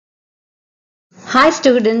Hi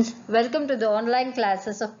students, welcome to the online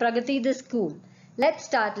classes of Pragathi the school. Let's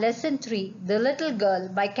start lesson 3, The Little Girl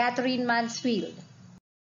by Catherine Mansfield.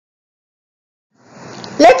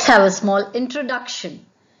 Let's have a small introduction.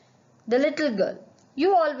 The little girl.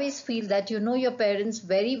 You always feel that you know your parents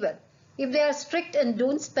very well. If they are strict and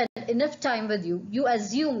don't spend enough time with you, you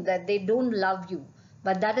assume that they don't love you.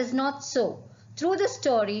 But that is not so. Through the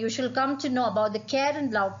story, you shall come to know about the care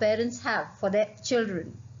and love parents have for their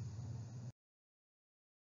children.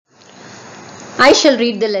 I shall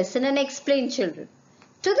read the lesson and explain, children.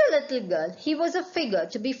 To the little girl, he was a figure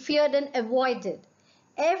to be feared and avoided.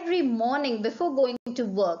 Every morning before going to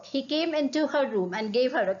work, he came into her room and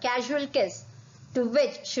gave her a casual kiss, to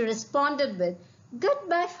which she responded with,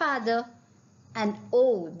 "Goodbye, father." And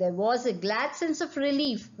oh, there was a glad sense of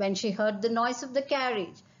relief when she heard the noise of the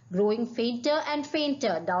carriage, growing fainter and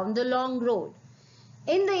fainter down the long road.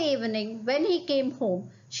 In the evening, when he came home,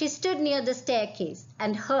 she stood near the staircase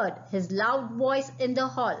and heard his loud voice in the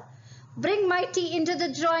hall. "Bring my tea into the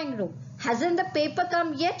drawing room. Hasn't the paper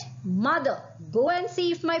come yet? Mother, go and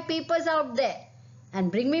see if my paper's out there.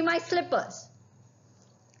 And bring me my slippers."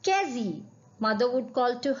 "Kezzy," mother would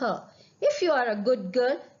call to her, "if you are a good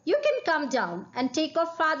girl, you can come down and take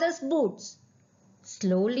off father's boots."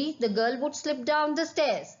 Slowly, the girl would slip down the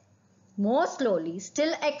stairs. More slowly,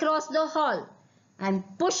 still across the hall, and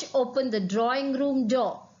push open the drawing room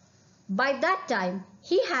door. By that time,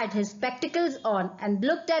 he had his spectacles on and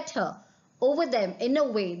looked at her over them in a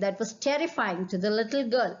way that was terrifying to the little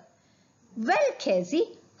girl. "Well, Kezzy,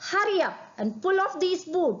 hurry up and pull off these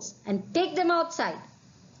boots and take them outside.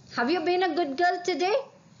 Have you been a good girl today?"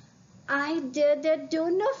 "I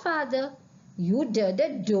don't know, father." "You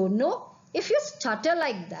don't know? If you stutter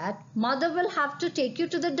like that, mother will have to take you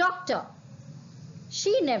to the doctor."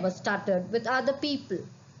 She never stuttered with other people,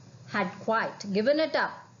 had quite given it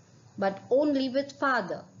up, but only with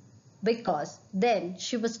father, because then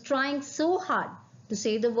she was trying so hard to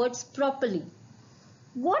say the words properly.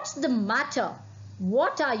 "What's the matter?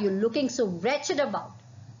 What are you looking so wretched about?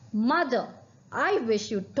 Mother, I wish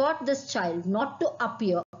you taught this child not to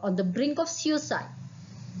appear on the brink of suicide.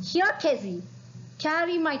 Here, Kezzy,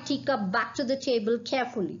 carry my teacup back to the table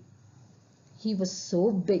carefully." He was so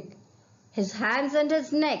big. His hands and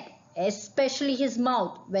his neck, especially his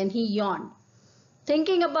mouth when he yawned.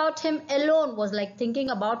 Thinking about him alone was like thinking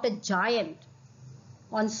about a giant.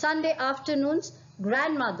 On Sunday afternoons,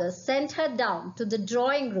 grandmother sent her down to the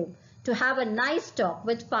drawing room to have a nice talk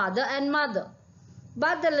with father and mother.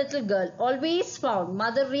 But the little girl always found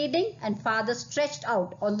mother reading and father stretched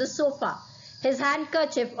out on the sofa, his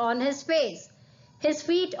handkerchief on his face, his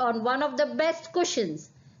feet on one of the best cushions,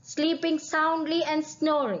 sleeping soundly and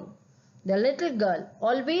snoring. The little girl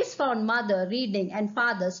always found mother reading and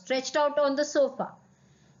father stretched out on the sofa.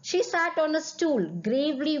 She sat on a stool,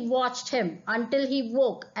 gravely watched him until he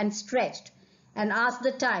woke and stretched, and asked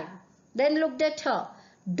the time, then looked at her.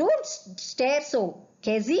 "Don't stare so,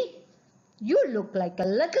 Kezzy. You look like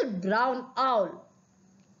a little brown owl."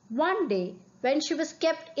 One day, when she was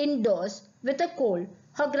kept indoors with a cold,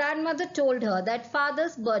 her grandmother told her that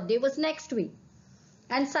father's birthday was next week,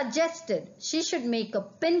 and suggested she should make a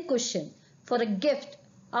pin cushion for a gift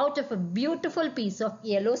out of a beautiful piece of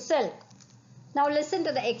yellow silk. Now listen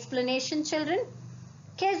to the explanation, children.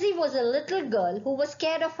 Kezzy was a little girl who was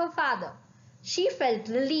scared of her father. She felt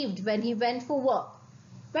relieved when he went for work.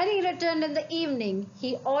 When he returned in the evening,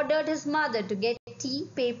 he ordered his mother to get tea,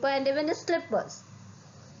 paper, and even his slippers.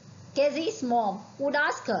 Kezzy's mom would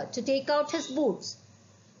ask her to take out his boots.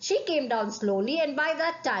 She came down slowly, and by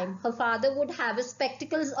that time her father would have his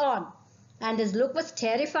spectacles on, and his look was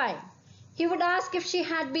terrifying. He would ask if she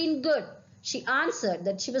had been good. She answered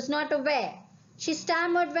that she was not aware. She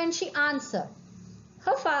stammered when she answered.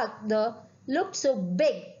 Her father looked so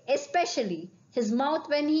big, especially his mouth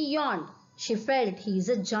when he yawned. She felt he is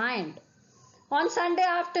a giant. On Sunday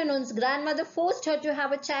afternoons, grandmother forced her to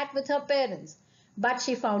have a chat with her parents, but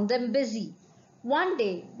she found them busy. One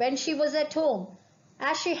day, when she was at home,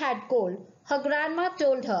 as she had cold, her grandma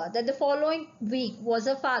told her that the following week was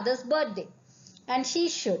her father's birthday, and she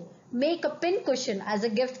should make a pincushion as a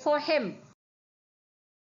gift for him.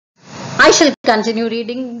 I shall continue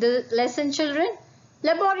reading the lesson, children.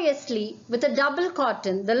 Laboriously, with a double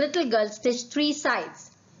cotton, the little girl stitched 3 sides.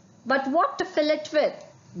 But what to fill it with?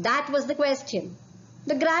 That was the question.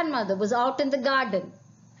 The grandmother was out in the garden,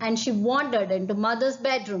 and she wandered into mother's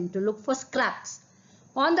bedroom to look for scraps.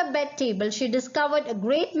 On the bed table, she discovered a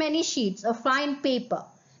great many sheets of fine paper,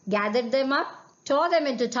 gathered them up, tore them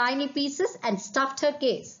into tiny pieces, and stuffed her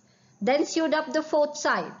case. Then sewed up the 4th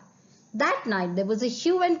side. That night there was a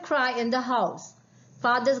hue and cry in the house.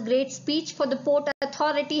 Father's great speech for the Port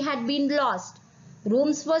Authority had been lost.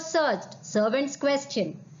 Rooms were searched, servants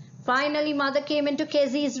questioned. Finally, Mother came into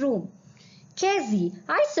Kezi's room. Kezi,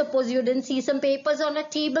 I suppose you didn't see some papers on a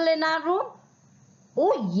table in our room?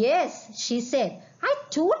 Oh yes, she said. I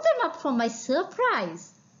tore them up for my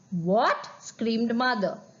surprise. What? Screamed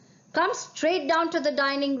Mother. Come straight down to the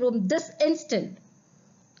dining room this instant.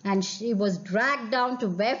 And she was dragged down to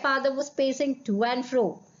where Father was pacing to and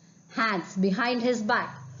fro, hands behind his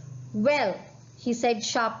back. Well, he said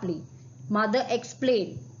sharply. Mother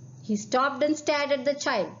explained. He stopped and stared at the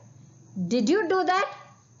child. Did you do that?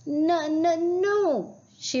 No,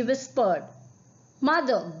 she whispered.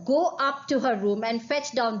 Mother, go up to her room and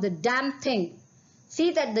fetch down the damn thing.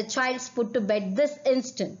 See that the child's put to bed this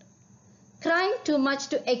instant. Crying too much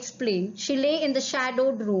to explain, she lay in the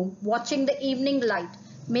shadowed room, watching the evening light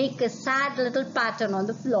make a sad little pattern on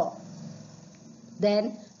the floor.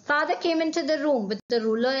 Then Father came into the room with the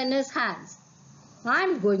ruler in his hands.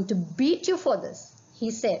 I'm going to beat you for this,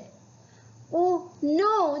 he said. Oh,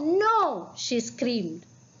 no, she screamed,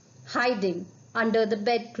 hiding under the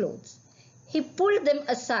bedclothes. He pulled them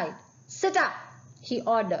aside. Sit up, he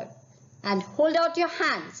ordered, and hold out your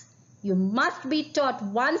hands. You must be taught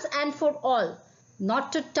once and for all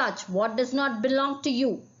not to touch what does not belong to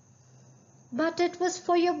you. But it was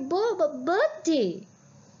for your birthday.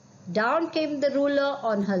 Down came the ruler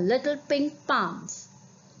on her little pink palms.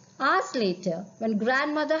 Hours later, when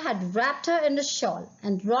grandmother had wrapped her in a shawl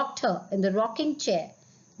and rocked her in the rocking chair,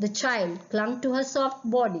 the child clung to her soft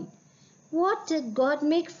body. What did God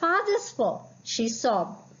make fathers for? She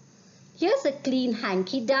sobbed. Here's a clean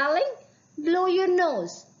hanky, darling. Blow your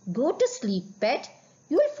nose. Go to sleep, pet.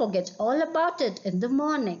 You'll forget all about it in the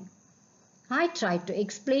morning. I tried to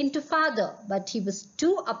explain to Father, but he was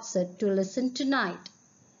too upset to listen tonight.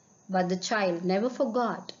 But the child never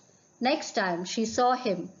forgot. Next time she saw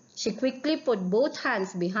him, she quickly put both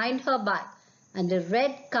hands behind her back and a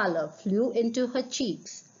red color flew into her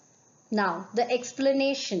cheeks. Now the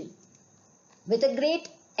explanation. With a great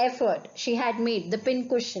effort, she had made the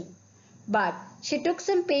pincushion, but she took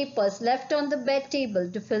some papers left on the bed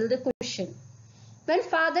table to fill the cushion. When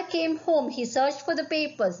Father came home, he searched for the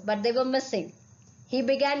papers, but they were missing. He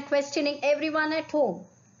began questioning everyone at home.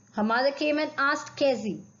 Her mother came and asked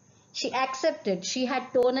Kezi. She accepted she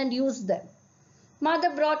had torn and used them.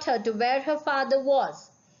 Mother brought her to where her father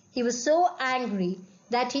was. He was so angry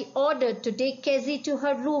that he ordered to take Kezi to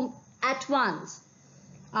her room at once.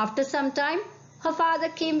 After some time, her father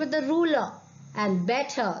came with a ruler and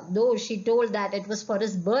bet her, though she told that it was for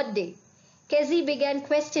his birthday. Kezi began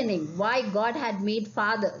questioning why God had made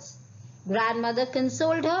fathers. Grandmother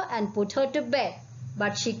consoled her and put her to bed,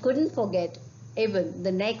 but she couldn't forget even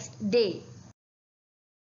the next day.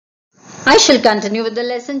 I shall continue with the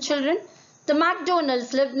lesson, children. The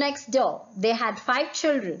McDonalds lived next door. They had 5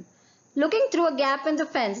 children. Looking through a gap in the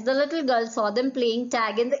fence, the little girl saw them playing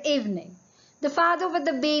tag in the evening. The father with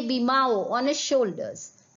the baby Mao on his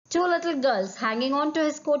shoulders. 2 little girls hanging onto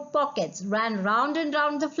his coat pockets ran round and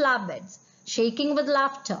round the flower beds, shaking with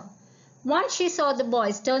laughter. Once she saw the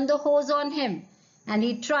boys turn the hose on him, and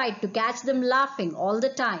he tried to catch them laughing all the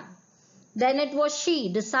time. Then it was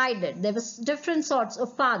she decided there were different sorts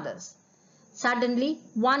of fathers. Suddenly,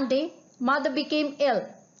 one day, Mother became ill,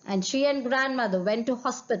 and she and grandmother went to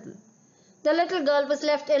hospital. The little girl was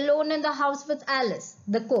left alone in the house with Alice,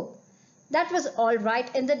 the cook. That was all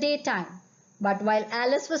right in the daytime, but while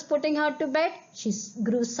Alice was putting her to bed, she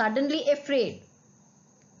grew suddenly afraid.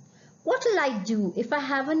 What'll I do if I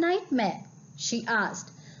have a nightmare? She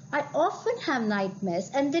asked. I often have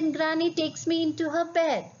nightmares and then Granny takes me into her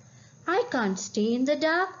bed. I can't stay in the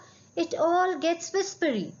dark. It all gets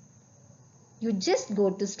whispery. You just go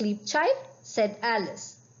to sleep, child, said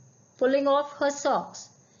Alice, pulling off her socks.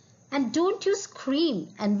 And don't you scream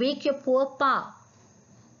and wake your poor pa.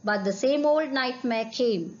 But the same old nightmare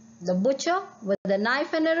came. The butcher with a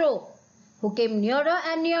knife and a rope, who came nearer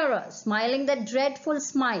and nearer, smiling that dreadful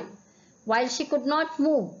smile, while she could not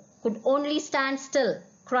move, could only stand still,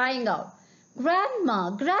 crying out,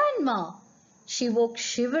 Grandma, Grandma! She woke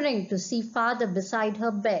shivering to see Father beside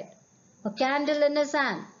her bed, a candle in his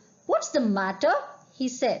hand. What's the matter? He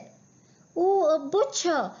said. Oh, a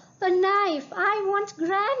butcher, a knife, I want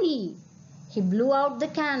Granny. He blew out the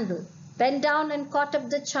candle, bent down and caught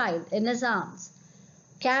up the child in his arms,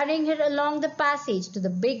 carrying her along the passage to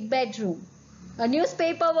the big bedroom. A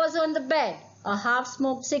newspaper was on the bed. A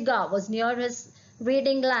half-smoked cigar was near his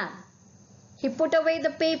reading lamp. He put away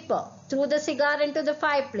the paper, threw the cigar into the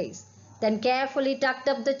fireplace, then carefully tucked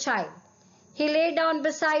up the child. He lay down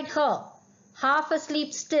beside her, half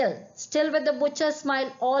asleep still with the butcher's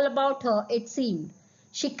smile all about her, it seemed.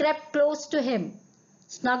 She crept close to him,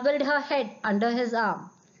 snuggled her head under his arm,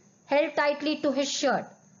 held tightly to his shirt.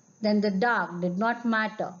 Then the dark did not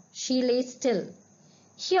matter. She lay still.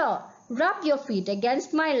 "Here, rub your feet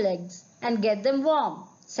against my legs and get them warm,"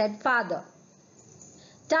 said father.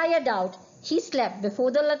 Tired out, he slept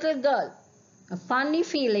before the little girl. A funny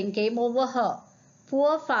feeling came over her.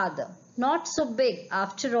 Poor father, not so big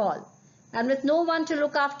after all, and with no one to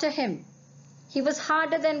look after him. He was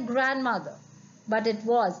harder than grandmother, but it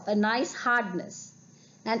was a nice hardness.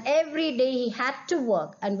 And every day he had to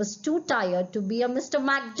work and was too tired to be a Mr.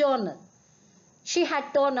 MacDonald. She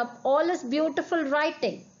had torn up all his beautiful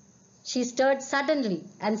writing. She stirred suddenly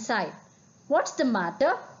and sighed. "What's the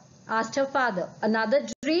matter?" asked her father. "Another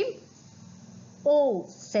dream?" "Oh,"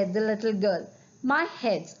 said the little girl, "my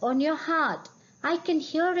head's on your heart. I can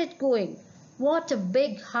hear it going. What a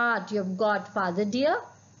big heart you've got, father dear."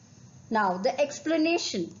 Now the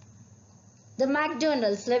explanation. The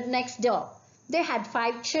MacDonalds lived next door. They had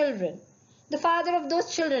 5 children. The father of those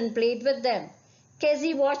children played with them.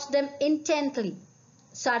 Kezzy watched them intently.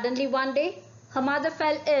 Suddenly one day, her mother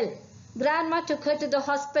fell ill. Grandma took her to the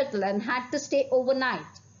hospital and had to stay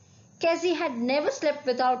overnight. Kezzy had never slept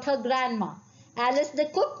without her grandma. Alice the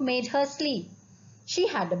cook made her sleep. She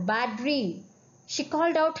had a bad dream. She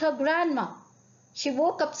called out her grandma. She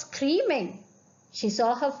woke up screaming. She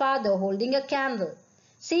saw her father holding a candle.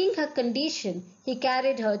 Seeing her condition, he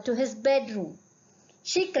carried her to his bedroom.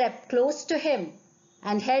 She crept close to him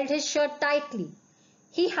and held his shirt tightly.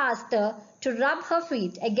 He asked her to rub her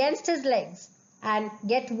feet against his legs and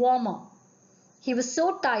get warmer. He was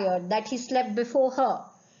so tired that he slept before her.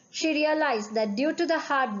 She realized that due to the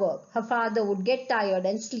hard work, her father would get tired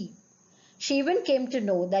and sleep. She even came to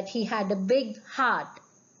know that he had a big heart.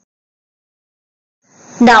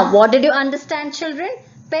 Now, what did you understand, children?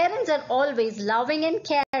 Parents are always loving and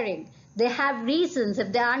caring. They have reasons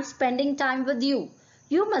if they aren't spending time with you.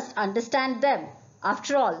 You must understand them.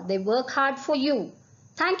 After all, they work hard for you.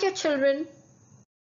 Thank you, children.